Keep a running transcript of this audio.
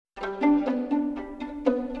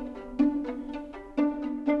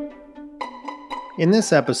In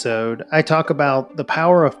this episode, I talk about the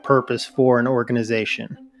power of purpose for an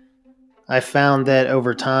organization. I found that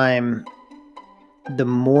over time, the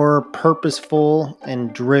more purposeful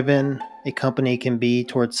and driven a company can be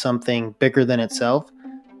towards something bigger than itself,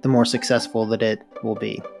 the more successful that it will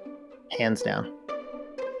be. Hands down.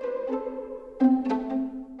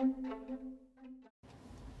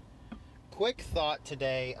 Quick thought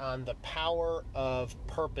today on the power of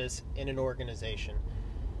purpose in an organization.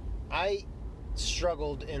 I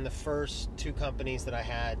struggled in the first two companies that I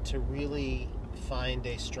had to really find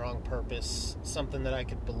a strong purpose, something that I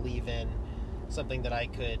could believe in, something that I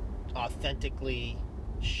could authentically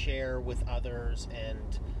share with others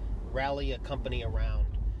and rally a company around.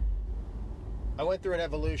 I went through an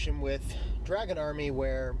evolution with Dragon Army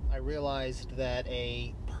where I realized that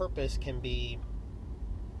a purpose can be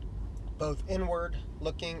both inward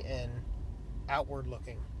looking and outward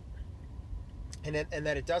looking. And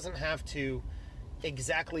that it doesn't have to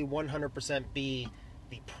exactly 100% be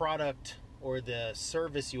the product or the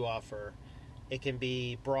service you offer. It can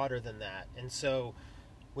be broader than that. And so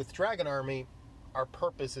with Dragon Army, our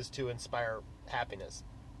purpose is to inspire happiness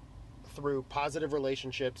through positive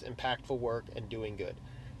relationships, impactful work, and doing good.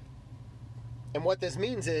 And what this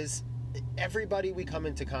means is everybody we come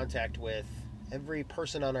into contact with, every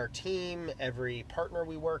person on our team, every partner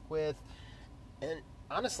we work with, and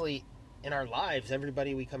honestly, in our lives,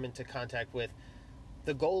 everybody we come into contact with,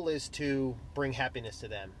 the goal is to bring happiness to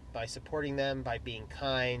them by supporting them, by being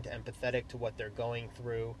kind, empathetic to what they're going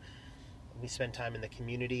through. We spend time in the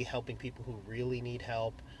community helping people who really need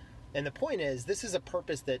help. And the point is, this is a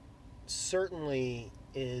purpose that certainly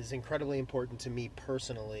is incredibly important to me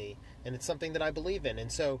personally, and it's something that I believe in.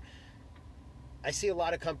 And so I see a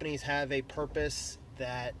lot of companies have a purpose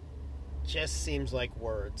that just seems like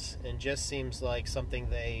words and just seems like something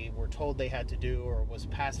they were told they had to do or was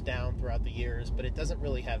passed down throughout the years, but it doesn't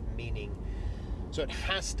really have meaning. So it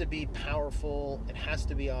has to be powerful, it has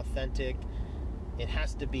to be authentic, it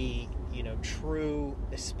has to be, true,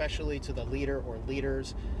 especially to the leader or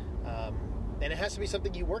leaders, and it has to be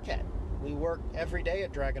something you work at. We work every day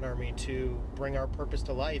at Dragon Army to bring our purpose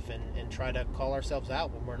to life and try to call ourselves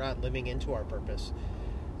out when we're not living into our purpose.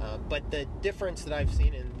 But the difference that I've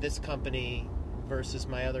seen in this company versus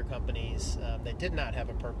my other companies that did not have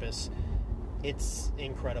a purpose, it's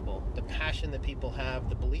incredible. The passion that people have,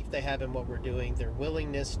 the belief they have in what we're doing, their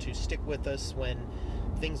willingness to stick with us when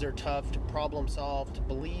things are tough, to problem solve, to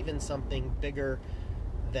believe in something bigger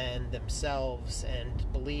than themselves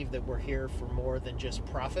and believe that we're here for more than just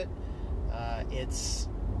profit. It's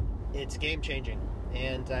game changing.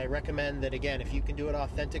 And I recommend that, again, if you can do it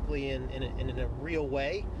authentically in a real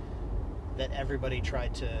way, that everybody try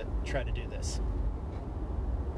to do this.